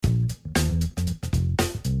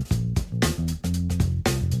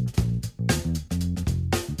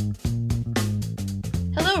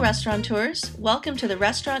restaurateurs. Welcome to the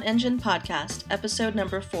Restaurant Engine Podcast, episode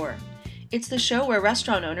number 4. It's the show where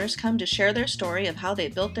restaurant owners come to share their story of how they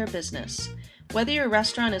built their business. Whether your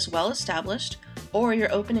restaurant is well established or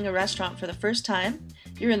you're opening a restaurant for the first time,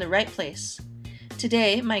 you're in the right place.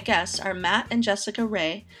 Today, my guests are Matt and Jessica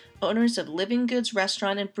Ray, owners of Living Goods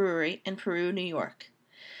Restaurant and Brewery in Peru, New York.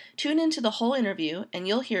 Tune into the whole interview and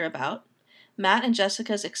you'll hear about Matt and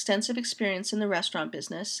Jessica's extensive experience in the restaurant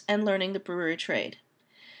business and learning the brewery trade,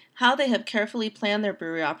 how they have carefully planned their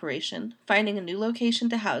brewery operation, finding a new location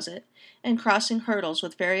to house it, and crossing hurdles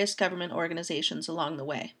with various government organizations along the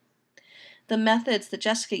way, the methods that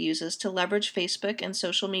Jessica uses to leverage Facebook and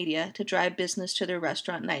social media to drive business to their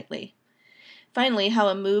restaurant nightly. Finally, how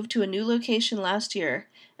a move to a new location last year,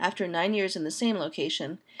 after 9 years in the same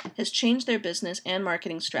location, has changed their business and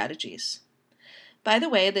marketing strategies. By the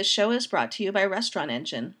way, this show is brought to you by Restaurant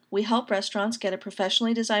Engine. We help restaurants get a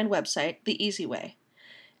professionally designed website the easy way.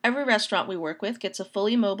 Every restaurant we work with gets a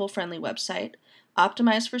fully mobile-friendly website,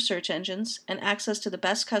 optimized for search engines, and access to the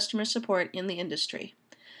best customer support in the industry.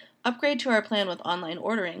 Upgrade to our plan with online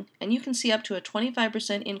ordering, and you can see up to a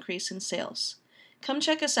 25% increase in sales. Come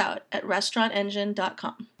check us out at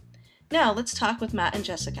restaurantengine.com. Now, let's talk with Matt and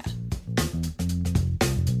Jessica.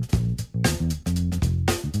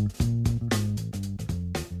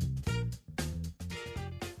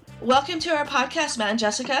 Welcome to our podcast, Matt and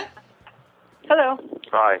Jessica. Hello.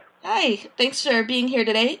 Hi. Hi. Thanks for being here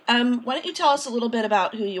today. Why don't you tell us a little bit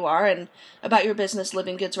about who you are and about your business,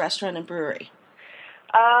 Living Goods Restaurant and Brewery?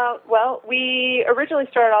 Well, we originally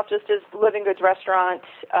started off just as Living Goods Restaurant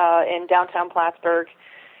in downtown Plattsburgh,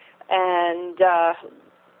 and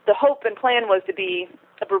the hope and plan was to be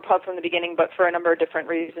a brew pub from the beginning, but for a number of different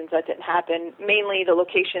reasons that didn't happen. Mainly the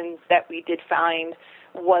locations that we did find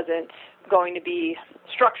wasn't going to be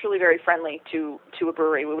structurally very friendly to a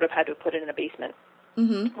brewery. We would have had to put it in a basement,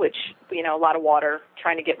 which, a lot of water,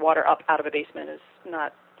 trying to get water up out of a basement is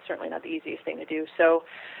certainly not the easiest thing to do. So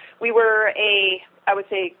we were I would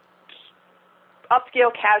say,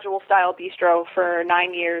 upscale casual style bistro for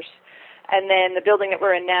 9 years. And then the building that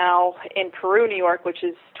we're in now in Peru, New York, which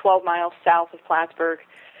is 12 miles south of Plattsburgh,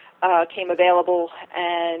 came available,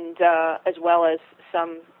 and as well as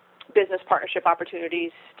some business partnership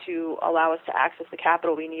opportunities to allow us to access the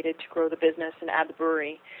capital we needed to grow the business and add the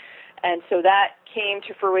brewery. And so that came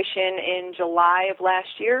to fruition in July of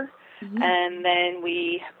last year. And then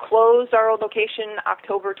we closed our old location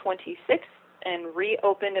October 26th and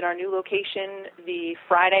reopened in our new location the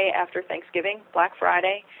Friday after Thanksgiving, Black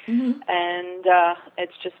Friday. And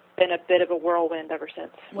it's just been a bit of a whirlwind ever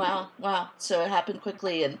since. Wow. So it happened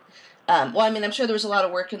quickly. And, I'm sure there was a lot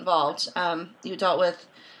of work involved. You dealt with,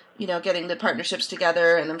 getting the partnerships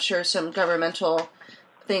together, and I'm sure some governmental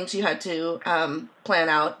things you had to plan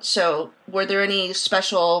out. So were there any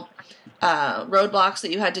special roadblocks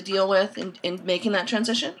that you had to deal with in making that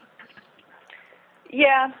transition?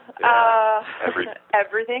 Yeah.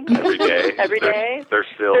 Everything. Every day. Every day. There's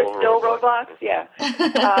still roadblocks. Yeah.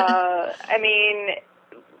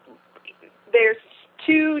 There's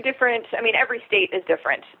two different. Every state is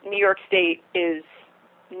different. New York State is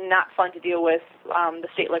not fun to deal with. The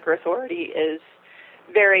State Liquor Authority is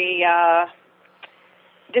very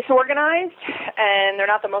disorganized, and they're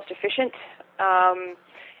not the most efficient.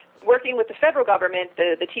 Working with the federal government,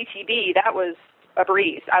 the TTB, that was a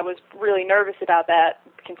breeze. I was really nervous about that,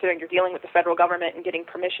 considering you're dealing with the federal government and getting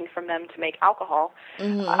permission from them to make alcohol.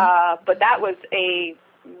 But that was a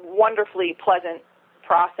wonderfully pleasant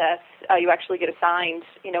process. You actually get assigned,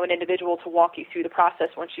 an individual to walk you through the process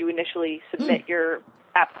once you initially submit your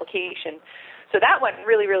application. So that went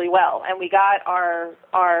really, really well, and we got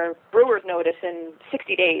our brewer's notice in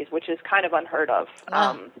 60 days, which is kind of unheard of.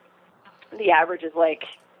 Wow. The average is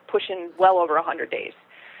pushing well over 100 days.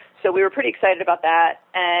 So we were pretty excited about that,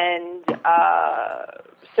 and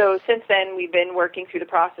so since then we've been working through the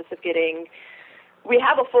process of we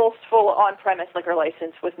have a full on-premise liquor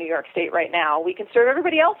license with New York State right now. We can serve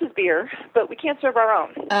everybody else's beer, but we can't serve our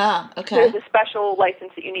own. Okay. There's a special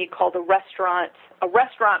license that you need called a restaurant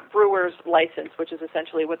brewer's license, which is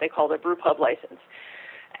essentially what they call their brew pub license,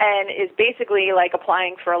 and is basically like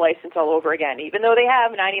applying for a license all over again. Even though they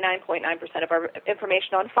have 99.9% of our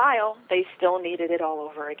information on file, they still needed it all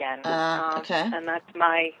over again. Okay. And that's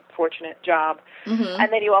my fortunate job.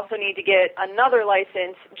 And then you also need to get another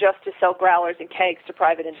license just to sell growlers and kegs to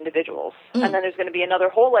private individuals. And then there's going to be another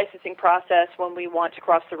whole licensing process when we want to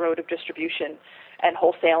cross the road of distribution and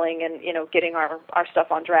wholesaling and, getting our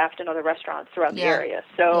stuff on draft in other restaurants throughout the area.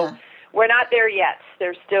 So we're not there yet.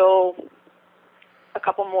 There's still a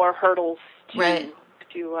couple more hurdles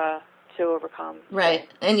to to overcome. Right,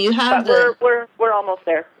 and you have but we're almost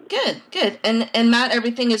there. Good. And Matt,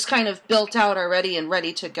 everything is kind of built out already and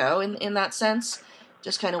ready to go in that sense.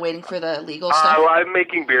 Just kind of waiting for the legal stuff. Well, I'm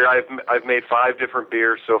making beer. I've made 5 different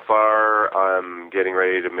beers so far. I'm getting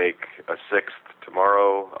ready to make a 6th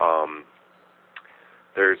tomorrow.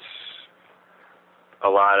 There's a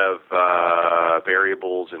lot of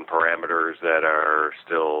variables and parameters that are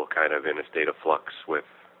still kind of in a state of flux with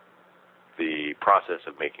the process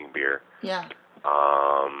of making beer. Yeah.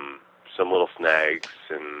 Some little snags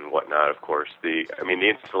and whatnot, of course. The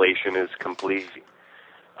installation is complete.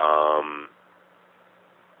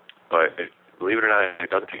 But believe it or not, it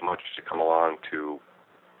doesn't take much to come along to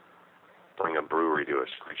bring a brewery to a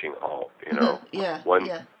screeching halt. Yeah. One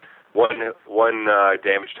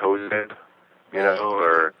damaged hose bib,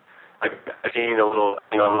 or I've seen a little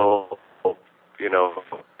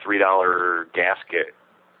 $3 gasket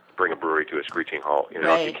bring a brewery to a screeching halt.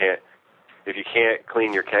 Right. If you can't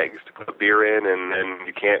clean your kegs to put a beer in, and then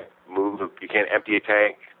you can't empty a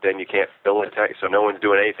tank, then you can't fill a tank. So no one's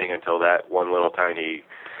doing anything until that one little tiny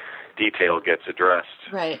detail gets addressed.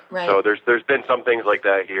 Right. So there's been some things like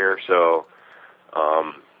that here. So,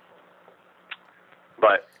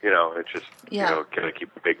 but it's just gotta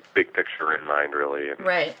keep the big picture in mind, really, and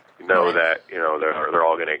right. That they're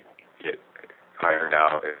all gonna get ironed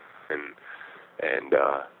out and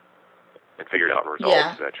figured out and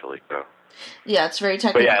resolved eventually. So. Yeah, it's very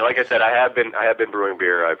technical. But yeah, like I said, I have been brewing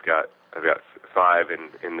beer. I've got 5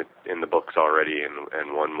 in the books already,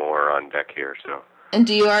 and 1 more on deck here. So. And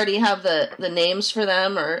do you already have the names for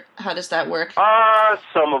them, or how does that work?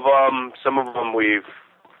 Some of them we've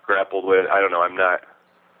grappled with. I don't know. I'm not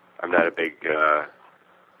a big. I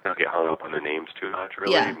don't get hung up on the names too much,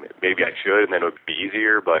 really. Yeah. Maybe I should, and then it would be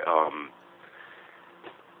easier. But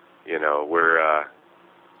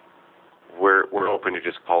we're open to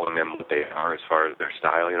just calling them what they are as far as their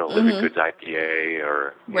style. Living Goods IPA,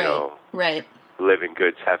 or right. Living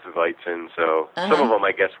Goods Hefeweizen. So some of them,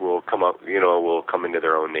 I guess, will come up. Will come into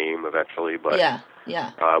their own name eventually. But yeah.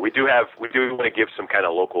 We do want to give some kind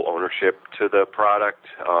of local ownership to the product.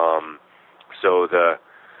 So the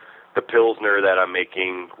Pilsner that I'm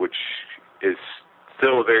making, which is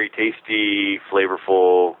still a very tasty,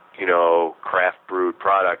 flavorful, craft brewed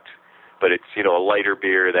product, but it's, a lighter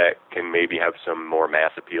beer that can maybe have some more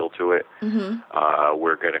mass appeal to it. Mm-hmm.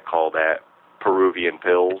 We're going to call that Peruvian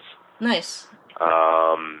Pils. Nice.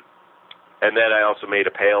 And then I also made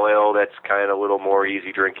a pale ale that's kind of a little more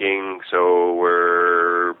easy drinking, so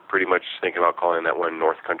we're pretty much thinking about calling that one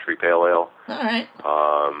North Country Pale Ale. All right.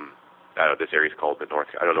 I don't know, this area's called the North.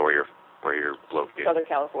 I don't know where you're located. Southern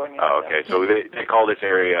California. Oh, okay. So they call this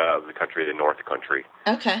area of the country the North Country.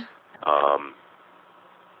 Okay.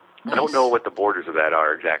 Nice. I don't know what the borders of that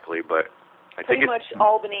are exactly, but I pretty think much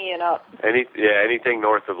Albany and up. Anything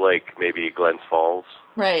north of maybe Glens Falls.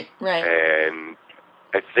 Right. And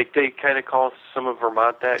I think they kind of call some of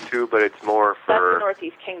Vermont that too, but it's more for that's the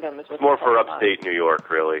Northeast Kingdom. Is what it's more for upstate New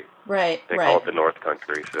York, really. Right. They call it the North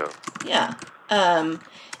Country. So. Yeah.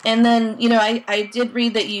 And then I did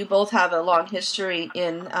read that you both have a long history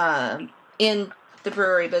in the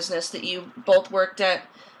brewery business. That you both worked at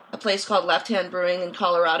a place called Left Hand Brewing in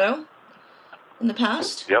Colorado in the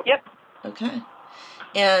past. Yep. Okay.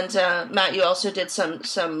 And Matt, you also did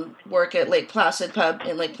some work at Lake Placid Pub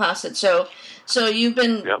in Lake Placid. So you've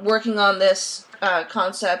been working on this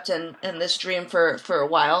concept and this dream for a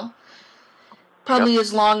while. Probably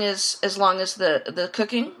as long as the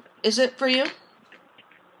cooking. Is it for you?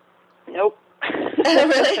 Nope.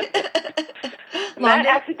 Really? Matt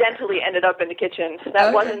accidentally ended up in the kitchen.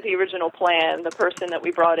 That wasn't the original plan. The person that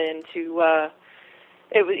we brought in to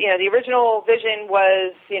it was, the original vision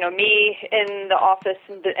was, me in the office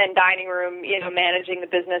and dining room, managing the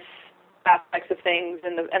business aspects of things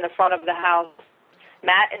in the front of the house,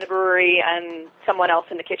 Matt in the brewery, and someone else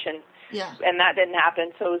in the kitchen. Yeah. And that didn't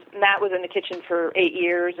happen. So Matt was in the kitchen for 8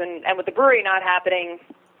 years, and with the brewery not happening,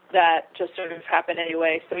 that just sort of happened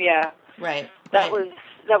anyway. So yeah. Right. That was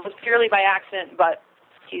purely by accident, but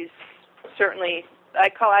he's certainly. I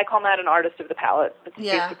call Matt an artist of the palate. It's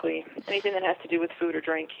basically anything that has to do with food or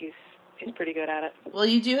drink. He's pretty good at it. Well,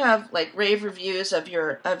 you do have rave reviews of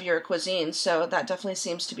your cuisine, so that definitely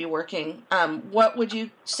seems to be working. What would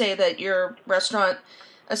you say that your restaurant,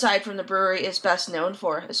 aside from the brewery, is best known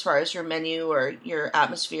for as far as your menu or your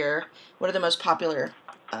atmosphere? What are the most popular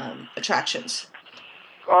attractions?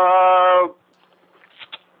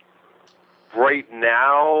 Right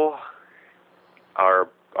now, our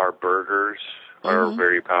burgers are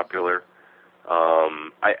very popular.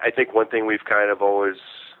 I think one thing we've kind of always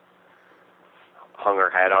hung our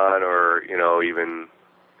hat on, or even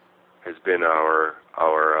has been our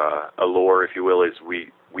allure, if you will, is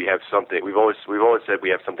we have something. We've always said we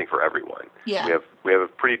have something for everyone. Yeah. We have a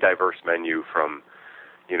pretty diverse menu from,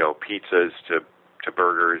 pizzas to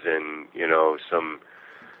burgers and, some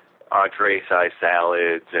entree-sized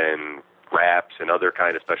salads and wraps and other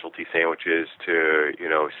kind of specialty sandwiches to,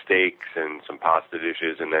 steaks and some pasta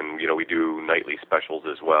dishes. And then, we do nightly specials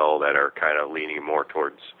as well that are kind of leaning more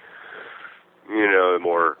towards,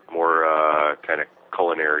 more kind of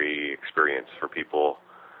culinary experience for people.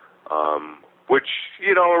 Which,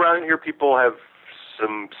 around here people have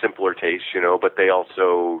some simpler tastes, but they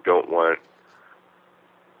also don't want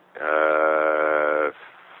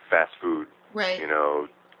fast food, right.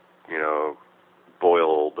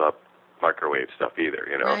 Boiled up microwave stuff either,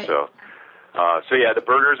 Right. So yeah, the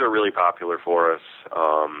burgers are really popular for us.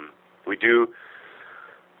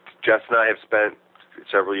 Jess and I have spent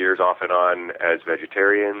several years off and on as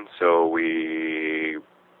vegetarians, so we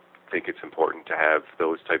think it's important to have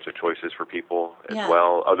those types of choices for people as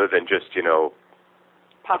well, other than just,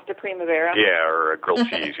 pasta primavera. Yeah, or a grilled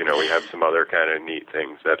cheese. We have some other kind of neat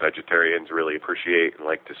things that vegetarians really appreciate and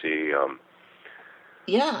like to see.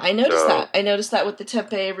 Yeah, I noticed that. I noticed that with the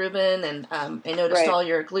tempeh, Ruben, and I noticed all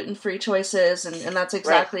your gluten-free choices, and that's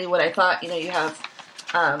exactly what I thought. You have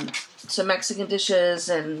some Mexican dishes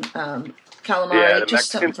and calamari. Yeah, the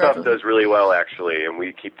just Mexican stuff does really well, actually, and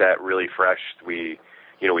we keep that really fresh. We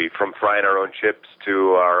from frying our own chips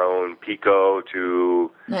to our own pico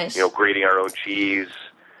to, grating our own cheese.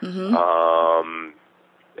 Mm-hmm.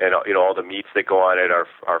 And, all the meats that go on it are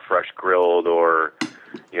fresh grilled or,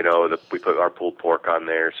 we put our pulled pork on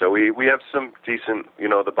there. So we have some decent,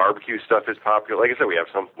 the barbecue stuff is popular. Like I said, we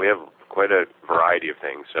have quite a variety of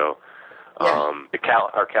things. So,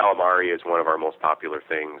 our calamari is one of our most popular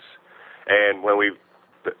things. And when we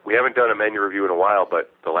haven't done a menu review in a while,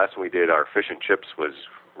 but the last one we did, our fish and chips was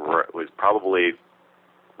probably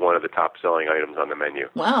one of the top selling items on the menu.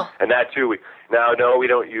 Wow. And that too, we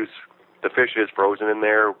don't use, the fish is frozen in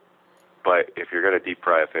there, but if you're going to deep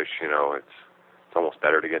fry a fish, it's almost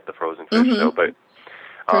better to get the frozen fish. Mm-hmm. So, but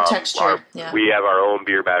for texture, we have our own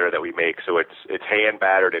beer batter that we make, so it's hand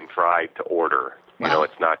battered and fried to order. Wow.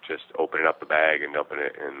 It's not just opening up the bag and dumping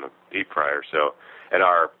it in the deep fryer. So, and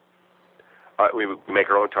we make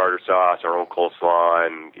our own tartar sauce, our own coleslaw,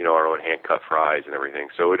 and our own hand cut fries and everything.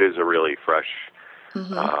 So it is a really fresh,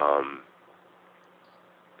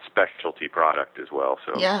 specialty product as well.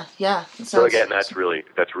 So yeah. So again, that's really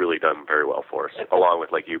done very well for us. Along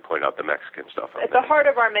with, like you point out, the Mexican stuff. At the heart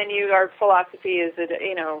of our menu, our philosophy is that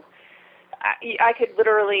I could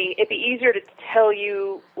literally, it'd be easier to tell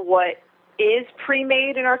you what is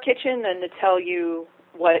pre-made in our kitchen than to tell you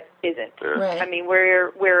what isn't. Yeah. Right. I mean,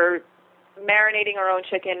 we're marinating our own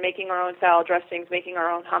chicken, making our own salad dressings, making our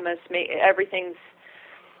own hummus. Everything's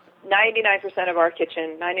 99% of our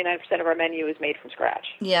kitchen, 99% of our menu is made from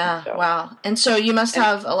scratch. Yeah. So. Wow. And so you must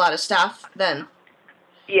have a lot of staff then.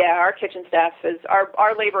 Yeah, our kitchen staff is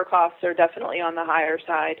our labor costs are definitely on the higher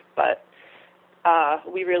side, but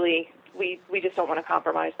we just don't want to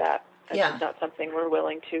compromise that. It's not something we're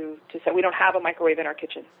willing to say. We don't have a microwave in our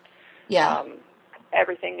kitchen. Yeah.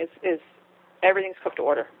 Everything's cooked to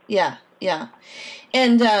order. Yeah.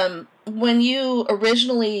 And when you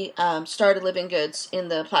originally started Living Goods in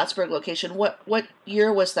the Plattsburgh location, what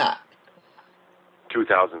year was that?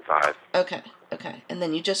 2005. Okay. And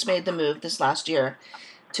then you just made the move this last year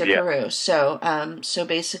to Peru. So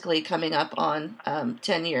basically coming up on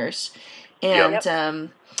 10 years.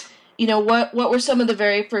 And what were some of the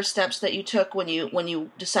very first steps that you took when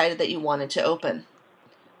you decided that you wanted to open?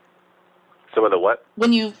 Some of the what?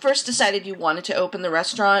 When you first decided you wanted to open the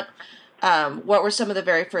restaurant, what were some of the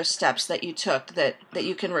very first steps that you took that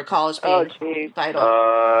you can recall as being vital?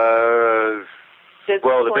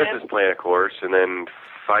 The business plan, of course, and then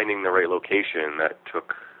finding the right location. That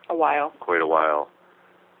took quite a while.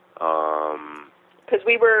 Because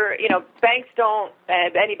we were, banks don't,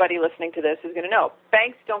 anybody listening to this is going to know,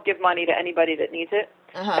 banks don't give money to anybody that needs it,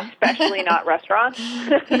 especially not restaurants.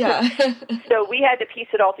 Yeah. So we had to piece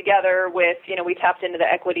it all together with, we tapped into the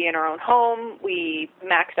equity in our own home. We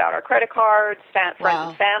maxed out our credit cards. Friends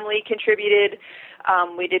and family contributed.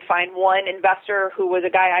 We did find one investor who was a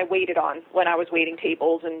guy I waited on when I was waiting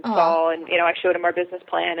tables and saw, and, I showed him our business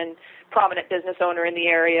plan, and prominent business owner in the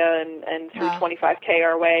area, and threw $25K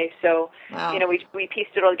our way. So, we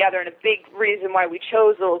pieced it all together, and a big reason why we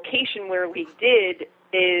chose the location where we did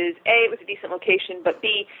is, A, it was a decent location, but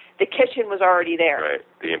B, the kitchen was already there. Right,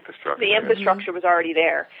 the infrastructure. The infrastructure was already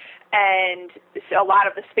there. And a lot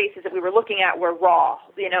of the spaces that we were looking at were raw,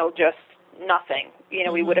 just nothing.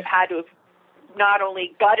 We would have had to have not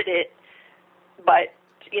only gutted it, but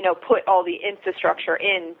put all the infrastructure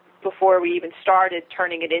in before we even started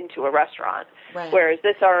turning it into a restaurant. Right. Whereas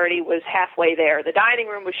this already was halfway there. The dining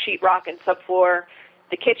room was sheetrock and subfloor.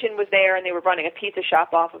 The kitchen was there, and they were running a pizza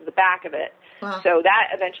shop off of the back of it. Wow. So that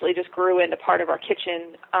eventually just grew into part of our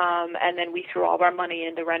kitchen, and then we threw all of our money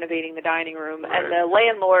into renovating the dining room. Right. And the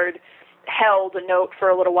landlord held a note for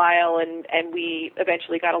a little while, and we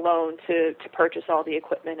eventually got a loan to purchase all the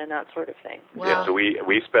equipment and that sort of thing. Wow. Yeah, so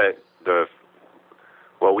we spent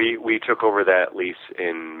we took over that lease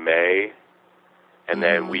in May, and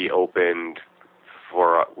then we opened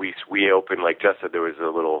we opened, like Jess said, there was a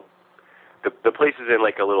little, the place is in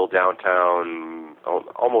like a little downtown,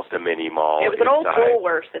 almost a mini mall. It was an old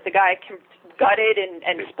Woolworths that the guy gutted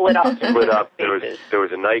and split up. There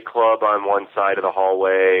was a nightclub on one side of the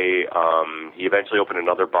hallway. He eventually opened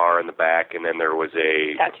another bar in the back, and then there was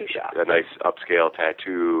a tattoo shop, a nice upscale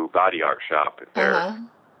tattoo body art shop there.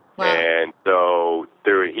 Wow. And so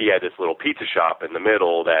he had this little pizza shop in the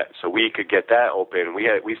middle so we could get that open.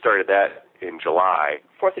 We started that in July.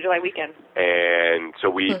 4th of July weekend. And so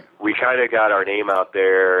we kind of got our name out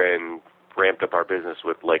there and ramped up our business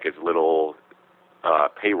with like as little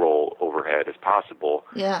payroll overhead as possible.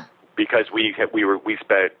 Yeah. Because we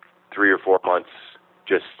spent 3 or 4 months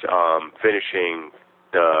just finishing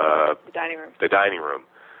the dining room.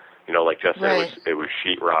 Like Jess said, it was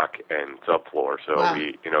sheetrock and subfloor. So wow.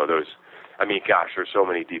 There's so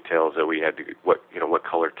many details that we had to, what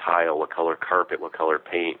color tile, what color carpet, what color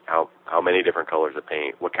paint, how many different colors of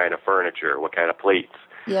paint, what kind of furniture, what kind of plates,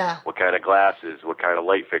 what kind of glasses, what kind of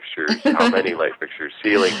light fixtures, how many light fixtures,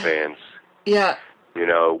 ceiling fans,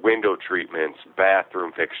 window treatments,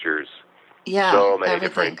 bathroom fixtures. Yeah, so many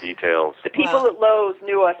different details. The people at Lowe's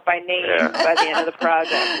knew us by name by the end of the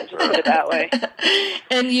project, just put it that way.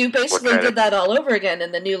 And you basically did that all over again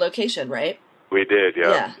in the new location, right? We did,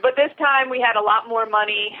 yeah. But this time we had a lot more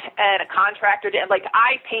money, and a contractor did. Like,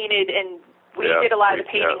 I painted, and we did a lot of the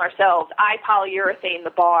painting ourselves. I polyurethane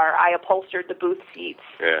the bar. I upholstered the booth seats.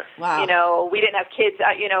 Yeah. Wow. We didn't have kids.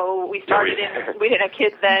 We started we didn't have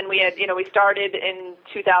kids then. We had, we started in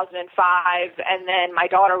 2005, and then my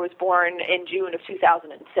daughter was born in June of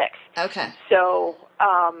 2006. Okay. So,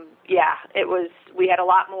 it was. We had a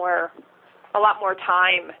lot more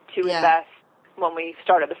time to invest when we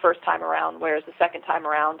started the first time around, whereas the second time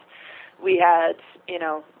around, we had,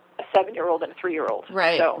 a 7-year-old and a 3-year-old.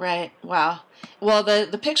 Right, right. Wow. Well,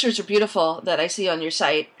 the pictures are beautiful that I see on your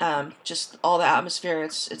site. Just all the atmosphere,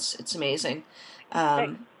 it's amazing.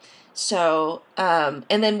 So, and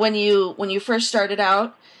then when you first started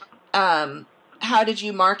out, how did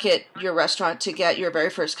you market your restaurant to get your very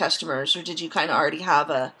first customers, or did you kind of already have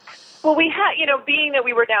a? Well, we had, being that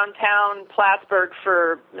we were downtown Plattsburgh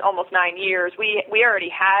for almost 9 years, we already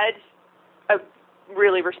had a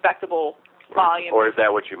really respectable volume. Or is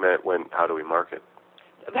that what you meant how do we market?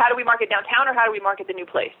 How do we market downtown, or how do we market the new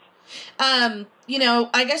place? I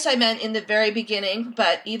guess I meant in the very beginning,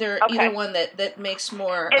 but either one that makes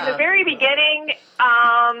more. In the very beginning,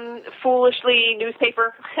 foolishly,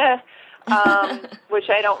 newspaper, which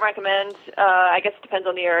I don't recommend. I guess it depends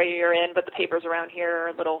on the area you're in, but the papers around here are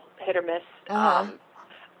a little hit or miss.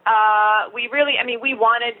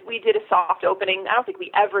 We did a soft opening. I don't think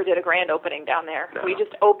we ever did a grand opening down there. No. We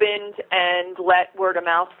just opened and let word of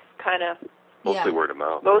mouth kind of. Mostly word of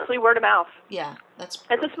mouth. Mostly word of mouth. Yeah, it's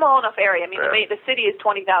a small enough area. The city is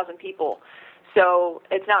 20,000 people, so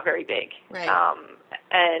it's not very big. Right.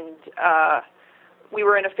 We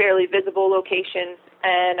were in a fairly visible location.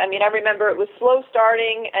 And, I remember it was slow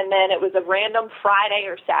starting, and then it was a random Friday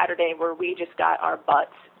or Saturday where we just got our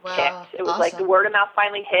butts kicked. It was like the word of mouth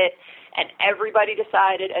finally hit, and everybody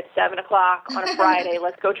decided at 7 o'clock on a Friday,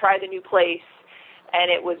 let's go try the new place. And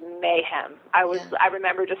it was mayhem. I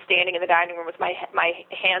remember just standing in the dining room with my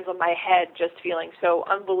hands on my head, just feeling so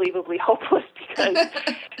unbelievably hopeless because,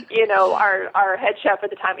 our head chef at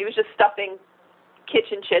the time, he was just stuffing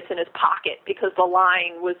kitchen chits in his pocket because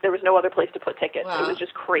there was no other place to put tickets. Wow. It was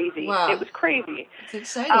just crazy. Wow. It was crazy. It's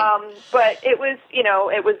exciting. But it was,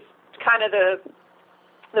 it was kind of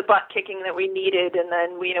the butt kicking that we needed, and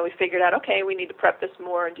then we figured out, okay, we need to prep this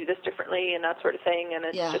more and do this differently and that sort of thing, and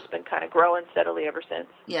it's just been kind of growing steadily ever since.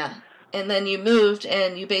 Yeah. And then you moved,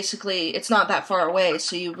 and you basically, it's not that far away,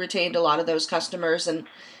 so you retained a lot of those customers and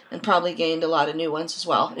probably gained a lot of new ones as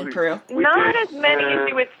well in Peru. Not as many as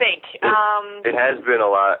you would think. It has been a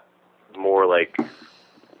lot more like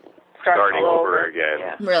starting over again.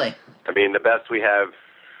 Yeah. Really? The best we have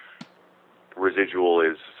residual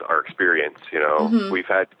is our experience. Mm-hmm. We've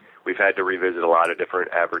had to revisit a lot of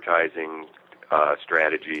different advertising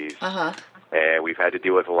strategies, and we've had to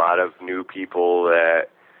deal with a lot of new people that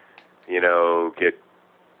get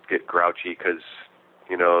get grouchy because,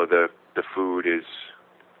 the food is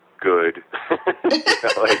good.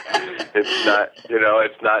 Like,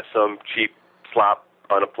 it's not some cheap slop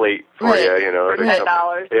on a plate for right. you, For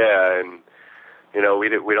 $10. Yeah, and, we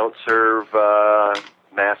don't serve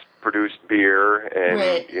mass-produced beer and,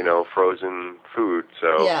 right. frozen food,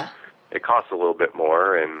 so it costs a little bit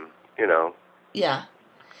more, and, Yeah.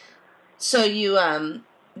 So you,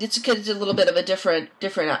 it's a little bit of a different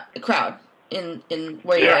crowd in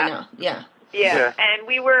where you are now. Yeah. Yeah, and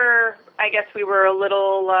we were a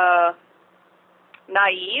little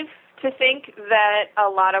naive to think that a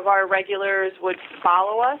lot of our regulars would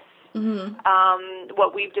follow us. Mm-hmm.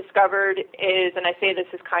 What we've discovered is, and I say this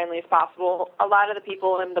as kindly as possible, a lot of the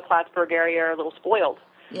people in the Plattsburgh area are a little spoiled.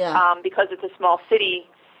 Yeah. Because it's a small city,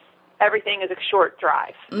 everything is a short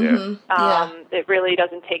drive. Mm-hmm. It really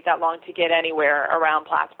doesn't take that long to get anywhere around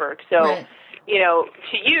Plattsburgh. So, right. To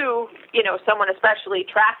you, someone especially,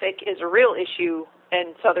 traffic is a real issue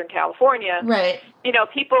in Southern California. Right.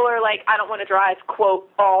 People are like, I don't want to drive, quote,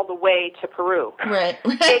 all the way to Peru. Right.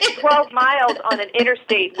 It's 12 miles on an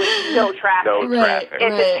interstate with no traffic. No traffic.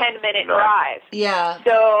 It's a 10-minute drive. Yeah.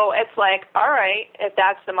 So it's like, all right, if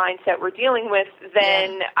that's the mindset we're dealing with,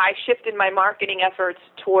 then I shifted my marketing efforts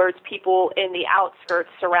towards people in the outskirts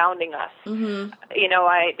surrounding us. Mm-hmm.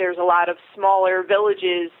 There's a lot of smaller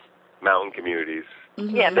villages. Mountain communities.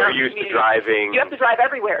 Mm-hmm. Yeah, they're used to driving. You have to drive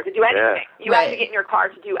everywhere to do anything. Yeah. You have to get in your car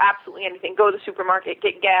to do absolutely anything. Go to the supermarket,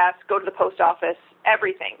 get gas, go to the post office,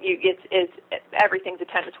 everything. Everything's a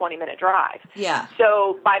 10 to 20 minute drive. Yeah.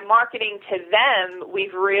 So by marketing to them,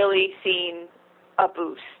 we've really seen a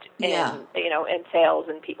boost in sales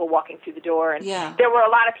and people walking through the door. And there were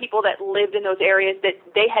a lot of people that lived in those areas that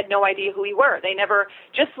they had no idea who we were. They never,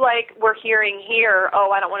 just like we're hearing here,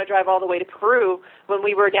 I don't want to drive all the way to Peru. When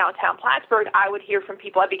we were downtown Plattsburgh, I would hear from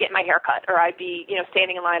people. I'd be getting my hair cut, or I'd be,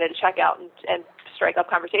 standing in line at a checkout and strike up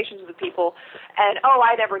conversations with people. And,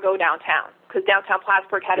 I never go downtown, because downtown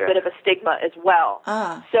Plattsburgh had a bit of a stigma as well.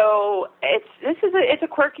 So it's a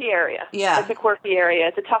quirky area. Yeah. It's a quirky area.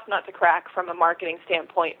 It's a tough nut to crack from a marketing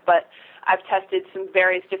standpoint, but I've tested some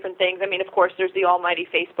various different things. I mean, of course, there's the almighty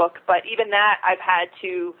Facebook, but even that I've had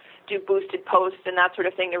to do boosted posts and that sort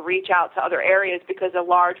of thing to reach out to other areas, because a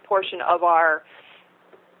large portion of our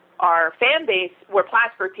fan base were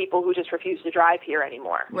Plattsburgh people who just refused to drive here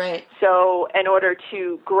anymore. Right. So in order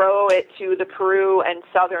to grow it to the Peru and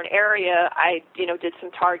southern area, I, did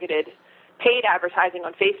some targeted paid advertising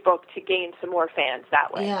on Facebook to gain some more fans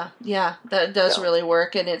that way. Yeah, that does really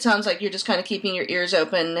work. And it sounds like you're just kind of keeping your ears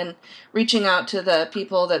open and reaching out to the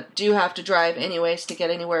people that do have to drive anyways to get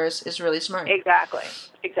anywhere is really smart. Exactly.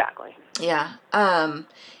 Yeah.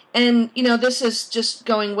 And, this is just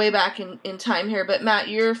going way back in time here, but Matt,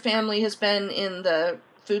 your family has been in the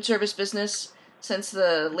food service business since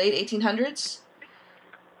the late 1800s?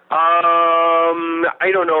 I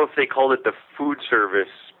don't know if they called it the food service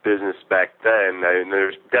business back then.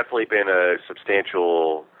 There's definitely been a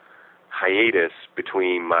substantial hiatus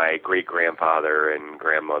between my great-grandfather and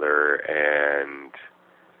grandmother and,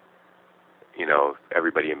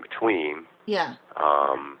 everybody in between. Yeah.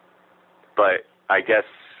 But I guess,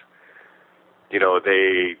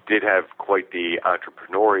 they did have quite the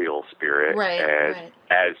entrepreneurial spirit. Right.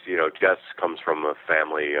 As Jess comes from a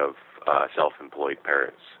family of self-employed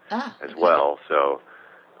parents as well. So,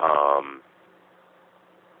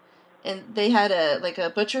 and they had a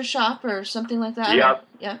butcher shop or something like that? Yep.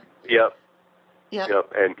 Yep.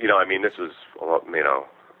 And, this was,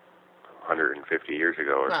 150 years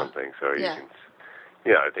ago or something. So you can,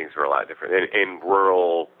 things were a lot different in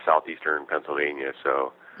rural southeastern Pennsylvania.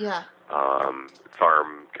 So,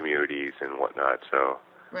 farm communities and whatnot. So,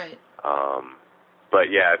 right. But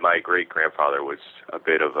yeah, my great grandfather was a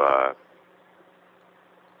bit of a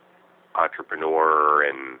entrepreneur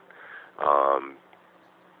and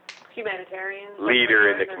humanitarian leader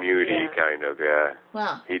in the community, kind of. Yeah.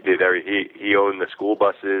 Wow. He did he owned the school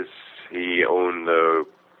buses. He owned the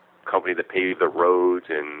company that paved the roads,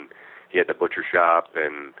 and he had the butcher shop,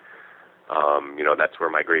 and that's where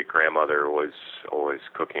my great grandmother was always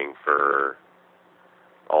cooking for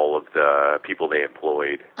all of the people they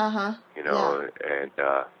employed. And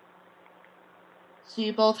so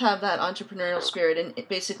you both have that entrepreneurial spirit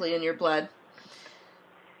basically in your blood,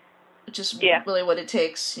 which is really what it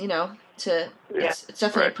takes, it's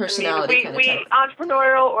definitely a personality kind of type. We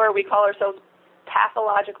entrepreneurial, or we call ourselves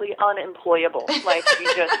pathologically unemployable. Like,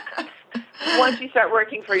 you just, once you start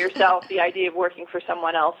working for yourself, the idea of working for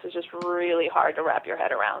someone else is just really hard to wrap your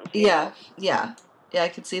head around. Yeah, I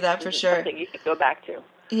can see that for sure. Something you can go back to.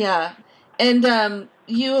 Yeah. And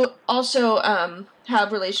you also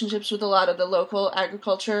have relationships with a lot of the local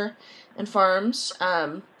agriculture and farms.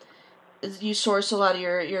 You source a lot of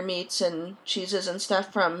your meats and cheeses and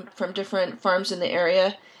stuff from different farms in the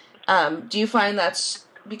area. Do you find that's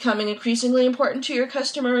becoming increasingly important to your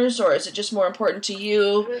customers, or is it just more important to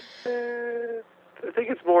you? I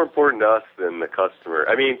think it's more important to us than the customer.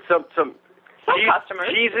 I mean, some customers.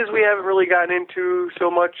 Cheeses we haven't really gotten into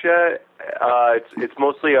so much yet. It's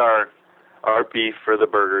mostly our beef for the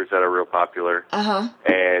burgers that are real popular.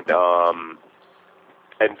 And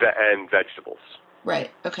vegetables.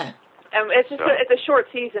 Right. Okay. And it's just it's a short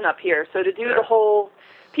season up here, so to do the whole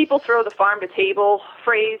people throw the farm to table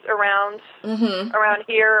phrase around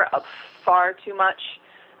here far too much.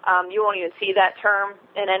 You won't even see that term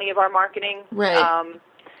in any of our marketing, right?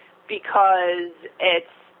 Because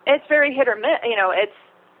it's very hit or miss. You know,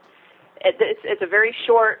 it's a very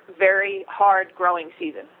short, very hard growing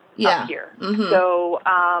season up here. So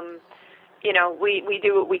you know, we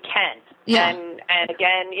do what we can. Yeah. And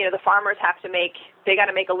again, you know, the farmers have to they got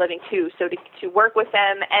to make a living too. So to work with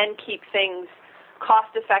them and keep things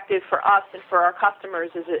cost effective for us and for our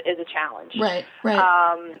customers is a challenge. Right.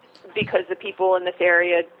 Because the people in this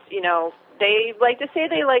area, you know, they like to say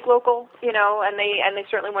they like local, you know, and they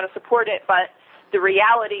certainly want to support it, but the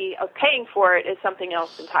reality of paying for it is something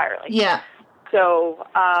else entirely. Yeah. So,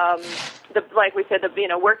 like we said,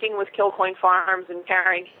 working with Kilcoyne Farms and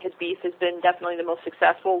carrying his beef has been definitely the most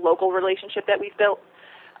successful local relationship that we've built.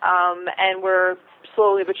 And we're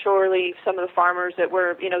slowly but surely, some of the farmers that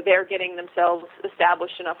they're getting themselves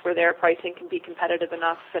established enough where their pricing can be competitive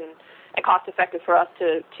enough and cost effective for us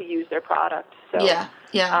to use their product. So,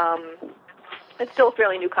 it's still a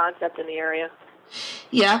fairly new concept in the area.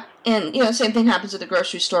 Yeah, and same thing happens at the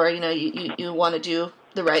grocery store. You want to do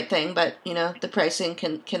the right thing, but the pricing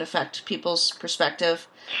can affect people's perspective.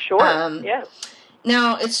 Sure. Yeah.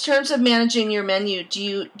 Now, in terms of managing your menu,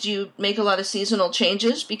 do you make a lot of seasonal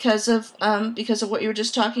changes because of what you were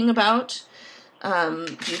just talking about? Do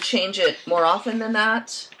you change it more often than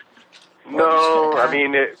that? No, I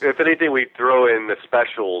mean, if anything, we throw in the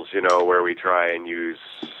specials, where we try and use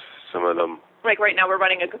some of them. Like right now, we're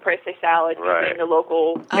running a caprese salad using the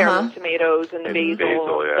local heirloom tomatoes and the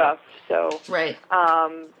basil and stuff. So, right.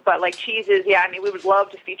 But like cheeses, we would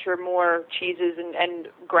love to feature more cheeses and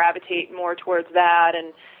gravitate more towards that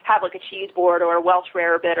and have like a cheese board or a Welsh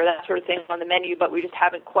rarebit or that sort of thing on the menu. But we just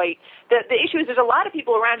haven't quite. The issue is there's a lot of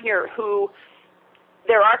people around here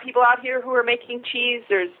there are people out here who are making cheese.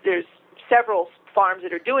 There's several farms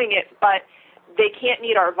that are doing it, but they can't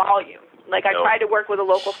meet our volume. Like I tried to work with a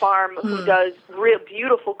local farm who does real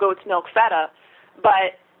beautiful goat's milk feta,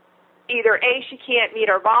 but either A, she can't meet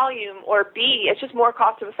our volume, or B, it's just more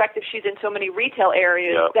cost effective. She's in so many retail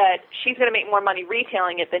areas that she's going to make more money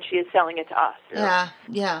retailing it than she is selling it to us.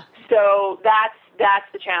 Yeah. So that's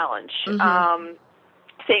the challenge.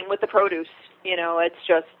 Same with the produce. It's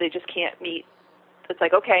just they just can't meet. It's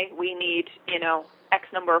like, okay, we need X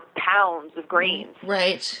number of pounds of grains,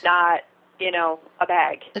 right? Not a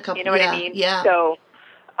bag. You know what I mean? Yeah. So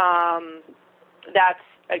that's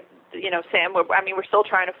Sam. We're still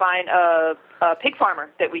trying to find a pig farmer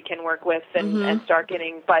that we can work with and start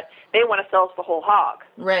getting, but they want to sell us the whole hog.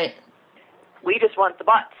 Right. We just want the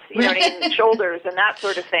butts, what I mean, the shoulders and that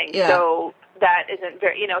sort of thing. Yeah. So that isn't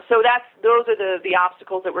very, so those are the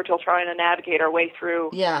obstacles that we're still trying to navigate our way through.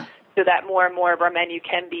 Yeah. So that more and more of our menu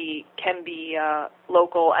can be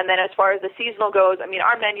local. And then as far as the seasonal goes,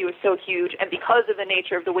 our menu is so huge, and because of the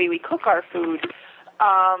nature of the way we cook our food,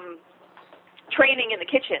 training in the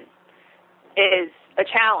kitchen is a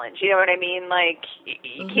challenge. You know what I mean? Like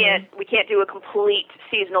we can't do a complete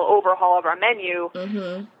seasonal overhaul of our menu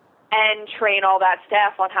and train all that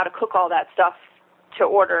staff on how to cook all that stuff to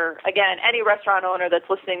order. Again, any restaurant owner that's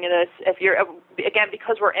listening to this,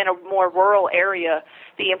 because we're in a more rural area,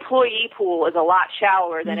 the employee pool is a lot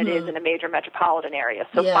shallower than it is in a major metropolitan area.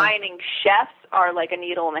 So finding chefs are like a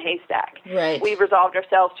needle in a haystack. Right. We've resolved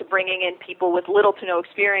ourselves to bringing in people with little to no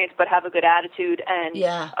experience but have a good attitude and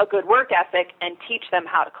a good work ethic and teach them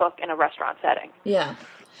how to cook in a restaurant setting. Yeah.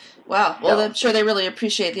 Wow. Well, I'm sure they really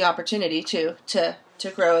appreciate the opportunity to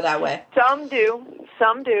grow that way. Some do.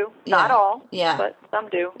 Not all. Yeah. But some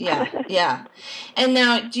do. Yeah. And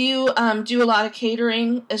now, do you do a lot of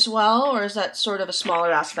catering as well, or is that sort of a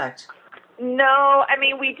smaller aspect? No,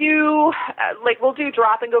 we do, we'll do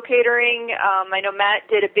drop-and-go catering. I know Matt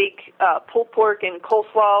did a big pulled pork and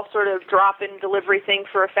coleslaw sort of drop-in delivery thing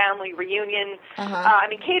for a family reunion.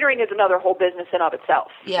 Catering is another whole business in of itself.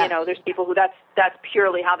 Yeah. There's people who that's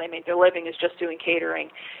purely how they make their living is just doing catering.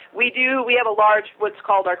 We have a large, what's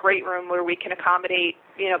called our great room, where we can accommodate,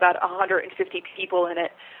 about 150 people in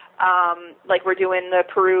it. Like we're doing the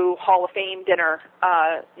Peru Hall of Fame dinner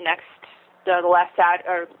the last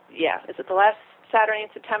is it the last Saturday in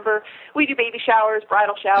September? We do baby showers,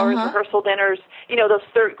 bridal showers, rehearsal dinners, those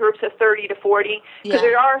groups of 30 to 40. Because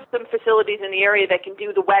there are some facilities in the area that can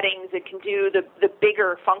do the weddings, that can do the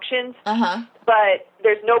bigger functions. But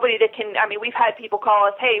there's nobody that can, we've had people call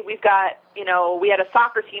us, hey, we've got, we had a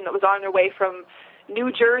soccer team that was on their way from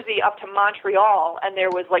New Jersey up to Montreal, and there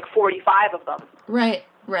was like 45 of them. Right.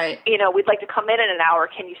 We'd like to come in an hour.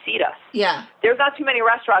 Can you seat us? Yeah. There's not too many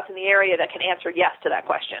restaurants in the area that can answer yes to that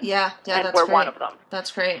question. Yeah, and that's we're great. one of them.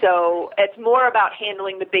 That's great. So it's more about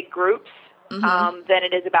handling the big groups than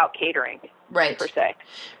it is about catering, right? Per se.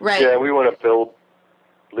 Right. Yeah, we want to build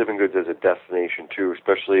Living Goods as a destination too,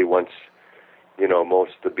 especially once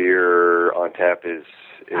most of the beer on tap is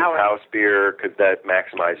house beer, because that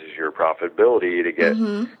maximizes your profitability to get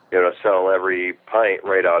sell every pint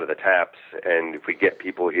right out of the taps. And if we get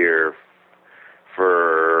people here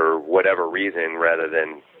for whatever reason, rather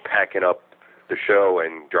than packing up the show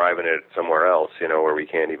and driving it somewhere else, where we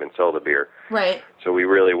can't even sell the beer. Right. So we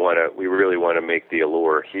really want to make the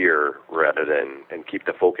allure here rather than and keep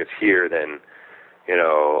the focus here than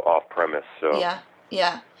off premise. So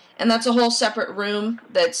yeah. And that's a whole separate room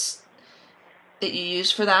that you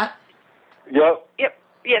use for that? Yep.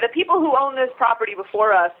 Yeah, the people who owned this property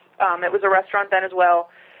before us, it was a restaurant then as well,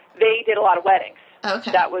 they did a lot of weddings.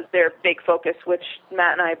 Okay. That was their big focus, which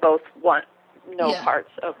Matt and I both want no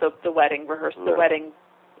parts of the wedding rehearsal, the wedding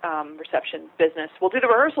reception business. We'll do the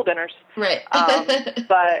rehearsal dinners. Right.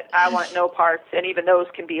 But I want no parts, and even those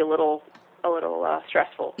can be a little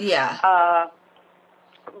stressful. Yeah.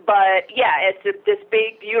 But yeah, it's this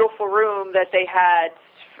big, beautiful room that they had,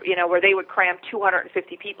 where they would cram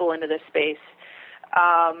 250 people into this space,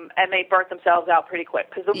 and they burnt themselves out pretty quick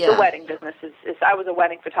because the wedding business is. I was a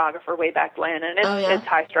wedding photographer way back when, and it's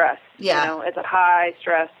high stress. Yeah, it's a high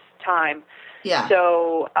stress time. Yeah.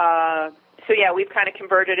 So we've kind of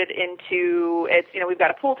converted it into we've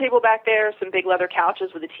got a pool table back there, some big leather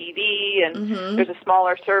couches with a TV, and there's a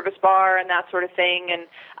smaller service bar and that sort of thing. And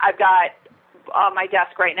I've got on my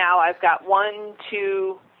desk right now, I've got 1,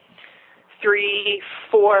 2, 3,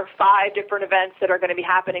 4, 5 different events that are going to be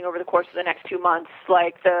happening over the course of the next 2 months.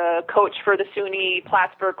 Like the coach for the SUNY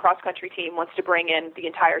Plattsburgh cross-country team wants to bring in the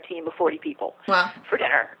entire team of 40 people for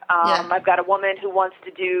dinner. I've got a woman who wants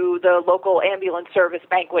to do the local ambulance service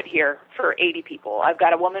banquet here for 80 people. I've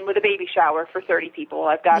got a woman with a baby shower for 30 people.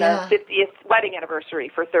 I've got a 50th wedding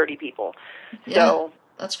anniversary for 30 people. Yeah, so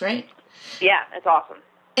that's great. Yeah, it's awesome.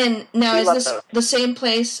 And now, is this the same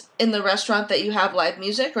place in the restaurant that you have live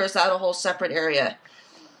music, or is that a whole separate area?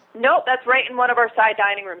 Nope, that's right in one of our side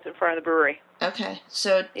dining rooms in front of the brewery. Okay,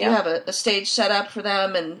 so you have a stage set up for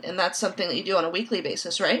them, and that's something that you do on a weekly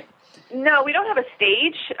basis, right? No, we don't have a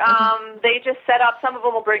stage. They just set up. Some of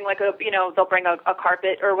them will bring they'll bring a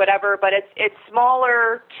carpet or whatever, but it's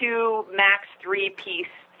smaller 2, max 3-piece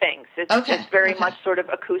things. It's very much sort of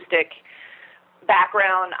acoustic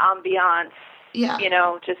background, ambiance. Yeah.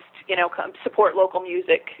 Support local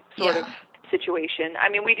music sort of situation.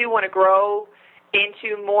 We do want to grow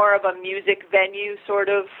into more of a music venue sort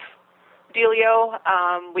of dealio.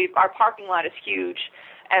 Our parking lot is huge,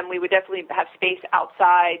 and we would definitely have space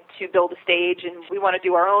outside to build a stage, and we want to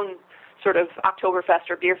do our own sort of Oktoberfest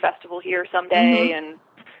or beer festival here someday, and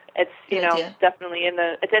it's definitely in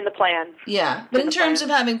the plan. Yeah, but in terms of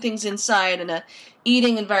having things inside and a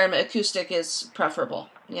eating environment, acoustic is preferable.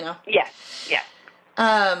 Yes.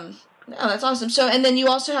 That's awesome. So, and then you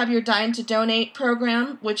also have your Dine to Donate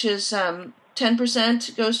program, which is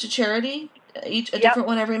 10% goes to charity, a different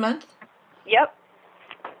one every month. Yep.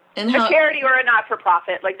 And a charity or a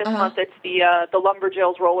not-for-profit. Like this month, it's the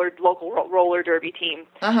Lumberjills local roller derby team,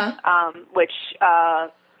 which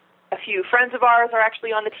a few friends of ours are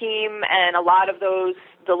actually on the team, and a lot of those,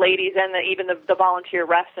 the ladies and even the volunteer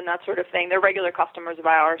refs and that sort of thing, they're regular customers of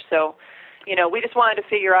ours. So, we just wanted to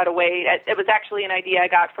figure out a way. It was actually an idea I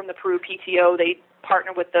got from the Peru PTO. They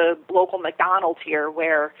partner with the local McDonald's here,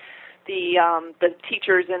 where the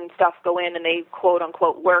teachers and stuff go in and they quote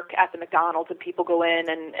unquote work at the McDonald's, and people go in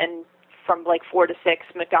and from like 4 to 6,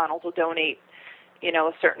 McDonald's will donate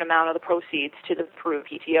a certain amount of the proceeds to the Peru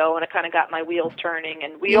PTO, and it kind of got my wheels turning.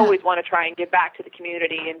 And we always want to try and give back to the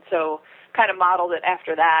community, and so kind of modeled it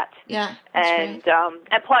after that. Yeah, and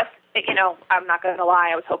plus, I'm not going to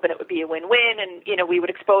lie, I was hoping it would be a win-win, and we would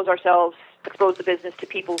expose the business to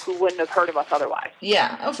people who wouldn't have heard of us otherwise.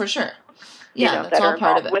 Yeah, oh for sure. Yeah, that's all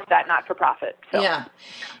part of it. With that not-for-profit. So.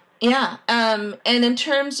 Yeah. And in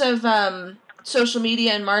terms of social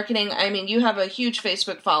media and marketing, you have a huge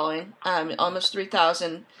Facebook following, almost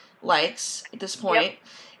 3,000 likes at this point.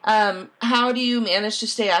 How do you manage to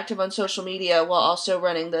stay active on social media while also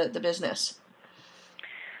running the business?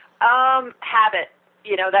 Habit.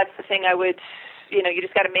 That's the thing I would, you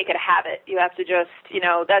just got to make it a habit. You have to just,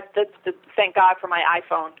 thank God for my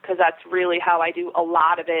iPhone, because that's really how I do a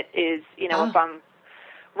lot of it is, if I'm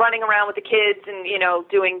running around with the kids and,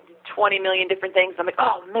 doing 20 million different things, I'm like,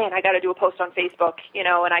 oh man, I got to do a post on Facebook,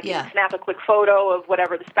 and I can snap a quick photo of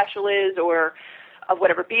whatever the special is, or of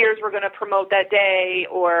whatever beers we're going to promote that day,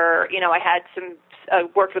 or, I had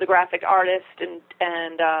worked with a graphic artist and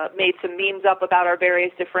made some memes up about our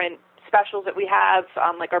various different specials that we have,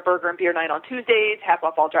 like our burger and beer night on Tuesdays, half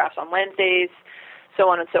off all drafts on Wednesdays, so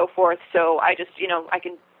on and so forth. So I just,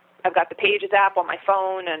 I've got the Pages app on my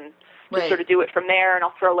phone and just sort of do it from there, and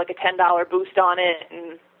I'll throw like a $10 boost on it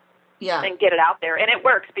and get it out there. And it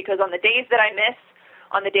works, because on the days that I miss,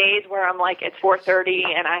 on the days where I'm like, it's 4:30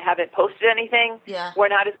 and I haven't posted anything, we're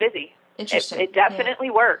not as busy. Interesting. It definitely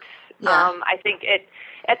works. Yeah. I think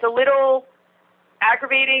it's a little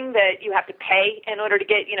aggravating that you have to pay in order to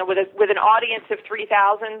get, with an audience of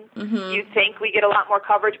 3,000, you'd think we get a lot more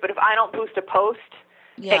coverage, but if I don't boost a post,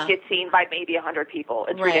 it gets seen by maybe 100 people.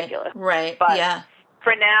 It's ridiculous. Right. But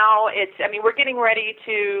for now, we're getting ready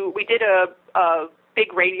we did a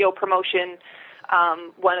big radio promotion.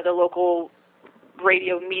 One of the local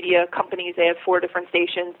radio media companies, they have 4 different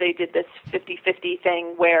stations. They did this 50-50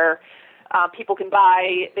 thing where people could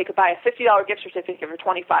buy a $50 gift certificate for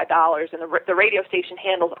 $25, and the radio station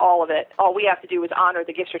handles all of it. All we have to do is honor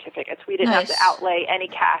the gift certificates. We didn't have to outlay any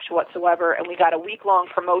cash whatsoever, and we got a week-long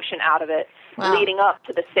promotion out of it leading up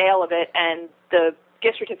to the sale of it, and the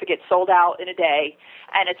gift certificate sold out in a day,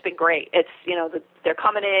 and it's been great. It's, they're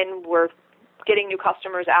coming in, we're getting new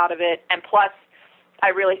customers out of it, and plus, I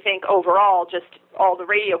really think overall, just all the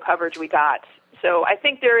radio coverage we got. So I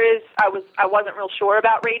think I wasn't real sure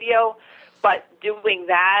about radio, but doing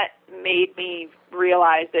that made me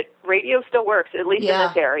realize that radio still works, at least in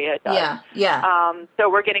this area. It does. So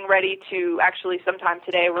we're getting ready to actually sometime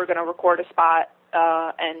today, we're going to record a spot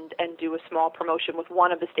and do a small promotion with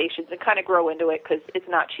one of the stations and kind of grow into it, because it's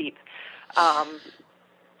not cheap. And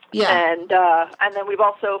then we've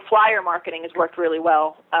also, flyer marketing has worked really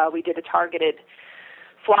well. We did a targeted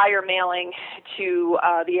flyer mailing to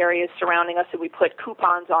the areas surrounding us, and we put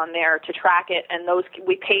coupons on there to track it, and those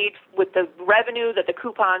we paid with the revenue that the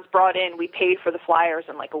coupons brought in. We paid for the flyers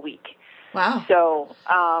in like a week. Wow. So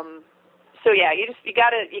you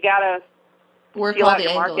gotta work feel all out the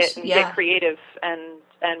your angles. market and get creative and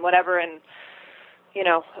whatever. And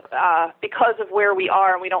because of where we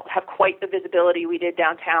are and we don't have quite the visibility we did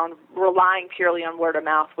downtown, relying purely on word of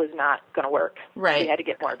mouth was not going to work. Right. We had to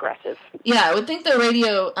get more aggressive. Yeah, I would think the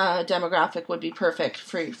radio demographic would be perfect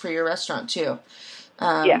for your restaurant too.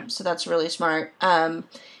 So that's really smart. And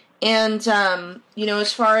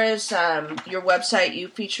as far as your website, you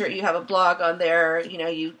have a blog on there.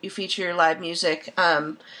 You feature your live music.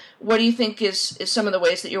 What do you think is some of the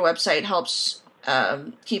ways that your website helps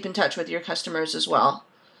keep in touch with your customers as well?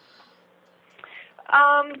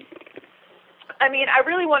 I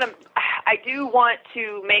do want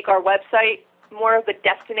to make our website more of a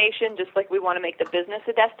destination, just like we want to make the business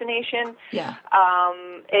a destination. Yeah.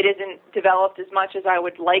 It isn't developed as much as I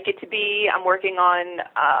would like it to be. I'm working on,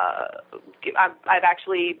 I'm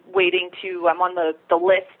actually I'm on the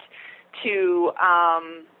list to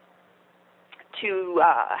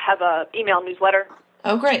have a email newsletter.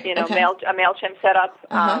 Oh, great. A MailChimp setup,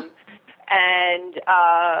 and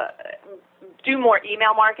do more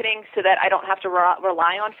email marketing so that I don't have to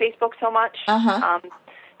rely on Facebook so much.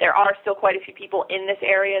 There are still quite a few people in this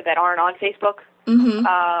area that aren't on Facebook.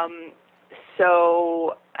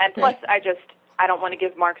 Plus, I don't want to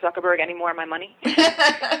give Mark Zuckerberg any more of my money.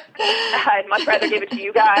 I'd much rather give it to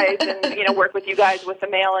you guys and, work with you guys with the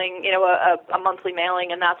mailing, a monthly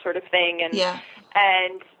mailing and that sort of thing. And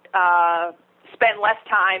spend less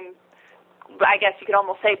time, I guess you could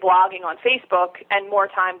almost say, blogging on Facebook and more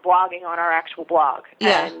time blogging on our actual blog.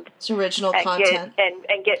 It's original content.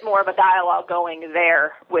 And get more of a dialogue going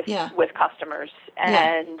there with customers.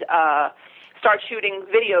 And start shooting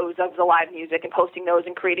videos of the live music and posting those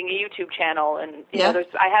and creating a YouTube channel. And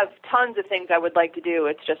I have tons of things I would like to do.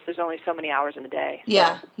 It's just there's only so many hours in the day.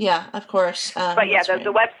 So. Of course.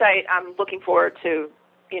 The website, I'm looking forward to,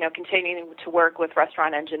 continuing to work with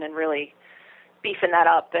Restaurant Engine and really beefing that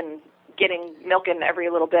up and milking every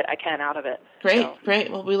little bit I can out of it. Great.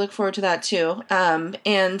 Well, we look forward to that too. I'm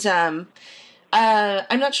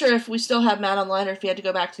not sure if we still have Matt online or if he had to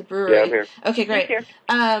go back to the brewery. Yeah, I'm here. Okay, great.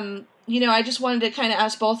 I just wanted to kind of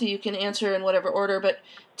ask both of you, can answer in whatever order, but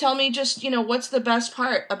tell me just, what's the best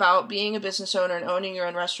part about being a business owner and owning your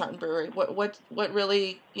own restaurant and brewery? What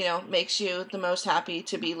really, makes you the most happy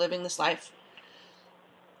to be living this life?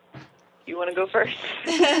 You want to go first?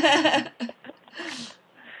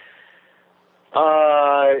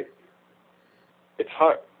 It's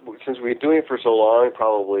hard. Since we've been doing it for so long,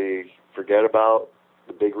 probably forget about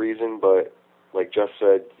the big reason, but like Jeff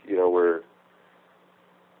said, we're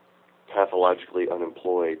pathologically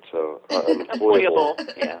unemployed, so unemployable.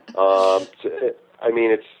 Yeah.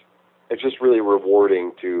 It's just really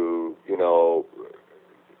rewarding to,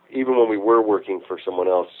 even when we were working for someone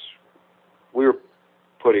else, we were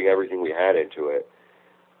putting everything we had into it,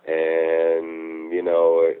 and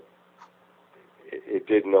it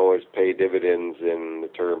didn't always pay dividends in the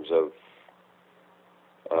terms of,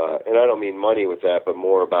 and I don't mean money with that, but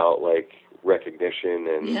more about like recognition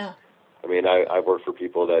and. Yeah. I've worked for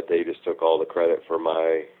people that they just took all the credit for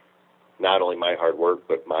not only my hard work,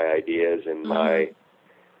 but my ideas and my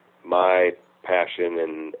passion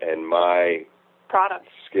and my product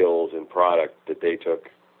skills and product that they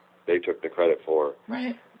took the credit for.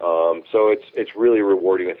 Right. So it's really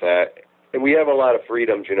rewarding with that, and we have a lot of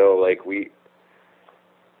freedoms. Like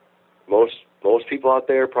most people out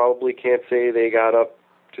there probably can't say they got up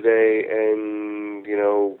today and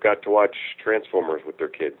got to watch Transformers with their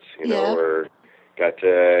kids, or got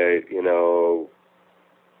to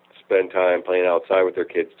spend time playing outside with their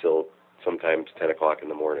kids till sometimes 10 o'clock in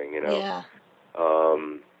the morning. Yeah.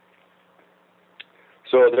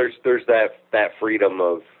 So there's that freedom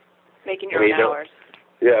of making your own hours.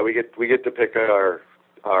 Yeah, we get to pick our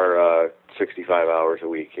 65 hours a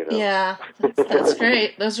week. Yeah, that's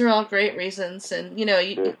great. Those are all great reasons, and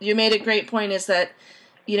you made a great point. Is that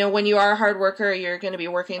when you are a hard worker, you're going to be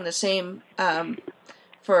working the same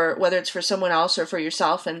for whether it's for someone else or for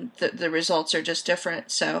yourself, and the results are just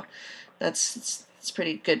different. So that's a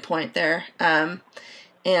pretty good point there.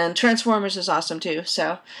 And Transformers is awesome too.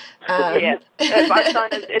 So yeah, our son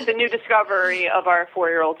it's a new discovery of our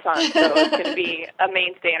 4-year-old son, so it's going to be a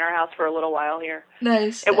mainstay in our house for a little while here.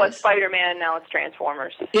 Nice. It was Spider-Man, now it's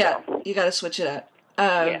Transformers. Yeah, so. You got to switch it up.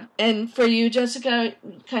 And for you, Jessica,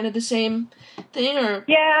 kind of the same thing, or?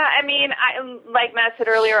 Yeah, like Matt said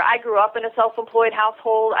earlier, I grew up in a self-employed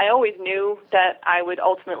household. I always knew that I would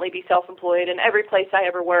ultimately be self-employed, and every place I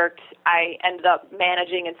ever worked, I ended up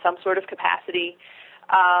managing in some sort of capacity.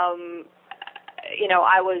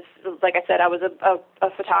 I was, like I said, I was a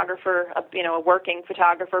photographer, a working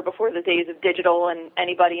photographer before the days of digital, and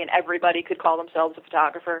anybody and everybody could call themselves a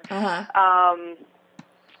photographer.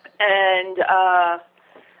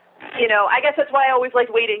 I guess that's why I always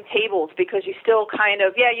liked waiting tables, because you still kind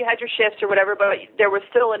of, you had your shifts or whatever, but there was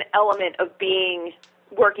still an element of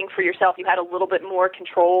working for yourself. You had a little bit more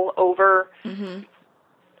control over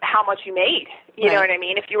how much you made. You know what I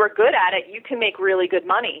mean? If you were good at it, you can make really good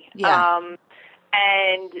money. Yeah.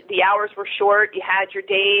 And the hours were short. You had your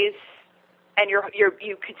days, and you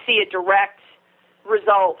could see a direct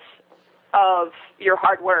result of your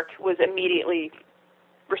hard work was immediately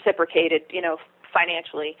reciprocated,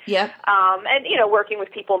 financially. Yep. And, working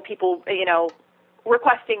with people and people,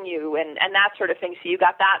 requesting you and that sort of thing. So you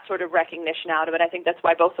got that sort of recognition out of it. I think that's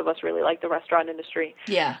why both of us really like the restaurant industry.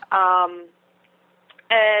 Yeah.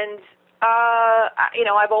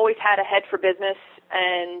 I've always had a head for business,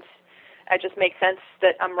 and it just makes sense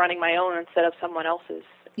that I'm running my own instead of someone else's.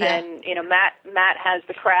 Yeah. And, Matt has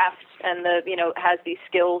the craft and has these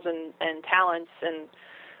skills and talents, and,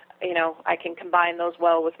 I can combine those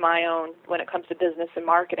well with my own when it comes to business and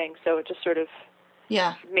marketing. So it just sort of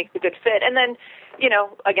makes a good fit. And then,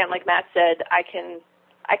 again, like Matt said, I can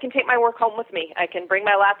take my work home with me. I can bring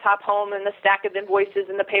my laptop home and the stack of invoices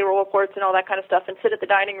and the payroll reports and all that kind of stuff and sit at the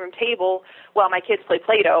dining room table while my kids play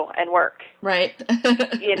Play-Doh and work. Right.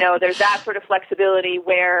 There's that sort of flexibility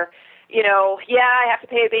where, I have to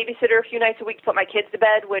pay a babysitter a few nights a week to put my kids to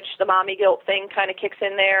bed, which the mommy guilt thing kind of kicks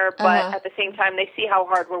in there. But at the same time, they see how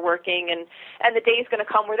hard we're working, and the day's going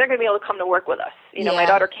to come where they're going to be able to come to work with us. My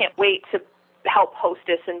daughter can't wait to help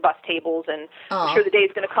hostess and bus tables, and I'm sure the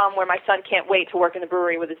day's going to come where my son can't wait to work in the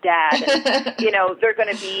brewery with his dad. And, they're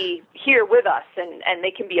going to be here with us, and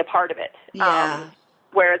they can be a part of it. Yeah.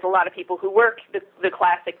 Whereas a lot of people who work the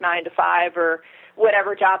classic 9 to 5 or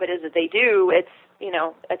whatever job it is that they do, it's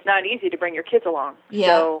not easy to bring your kids along. Yeah.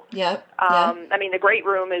 So, yeah. the great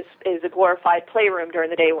room is a glorified playroom during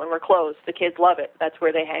the day when we're closed. The kids love it. That's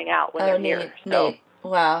where they hang out when they're here. So.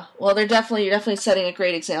 Wow. Well, you're definitely setting a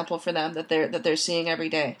great example for them that they're seeing every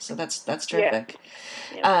day. So that's terrific.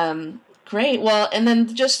 Yeah. Great. Well, and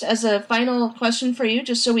then just as a final question for you,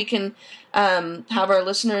 just so we can have our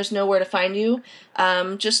listeners know where to find you,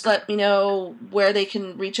 just let me know where they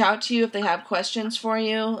can reach out to you if they have questions for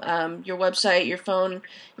you, your website, your phone,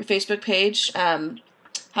 your Facebook page.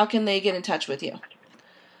 How can they get in touch with you?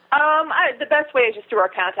 The best way is just through our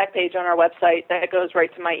contact page on our website. That goes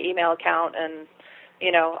right to my email account, and,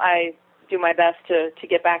 I do my best to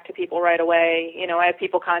get back to people right away. I have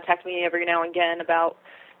people contact me every now and again about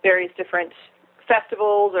various different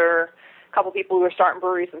festivals, or a couple people who are starting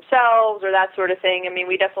breweries themselves, or that sort of thing. I mean,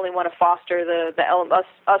 we definitely want to foster the element.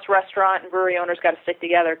 Us restaurant and brewery owners got to stick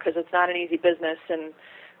together, because it's not an easy business, and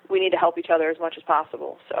we need to help each other as much as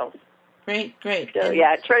possible. So. Great. So,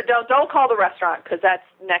 don't call the restaurant, because that's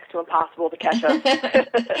next to impossible to catch us.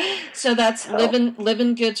 So that's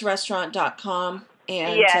livingoodsrestaurant.com.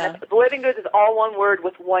 And, Living Goods is all one word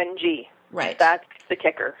with one G. Right. That's the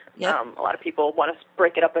kicker. Yep. A lot of people want to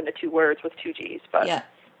break it up into two words with two Gs. But yeah.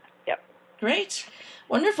 Yep. Great.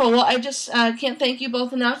 Wonderful. Well, I just can't thank you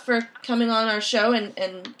both enough for coming on our show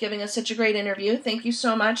and giving us such a great interview. Thank you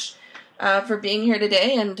so much for being here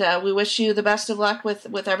today, and we wish you the best of luck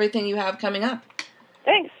with everything you have coming up.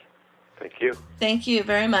 Thanks. Thank you. Thank you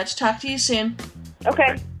very much. Talk to you soon.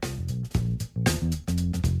 Okay.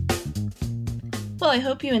 Well, I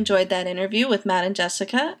hope you enjoyed that interview with Matt and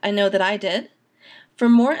Jessica. I know that I did. For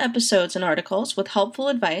more episodes and articles with helpful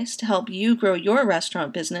advice to help you grow your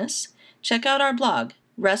restaurant business, check out our blog,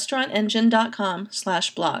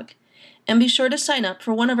 restaurantengine.com/blog. And be sure to sign up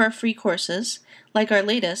for one of our free courses, like our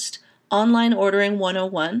latest, Online Ordering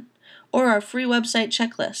 101, or our free website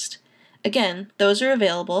checklist. Again, those are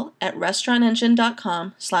available at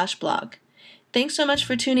restaurantengine.com/blog. Thanks so much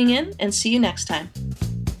for tuning in, and see you next time.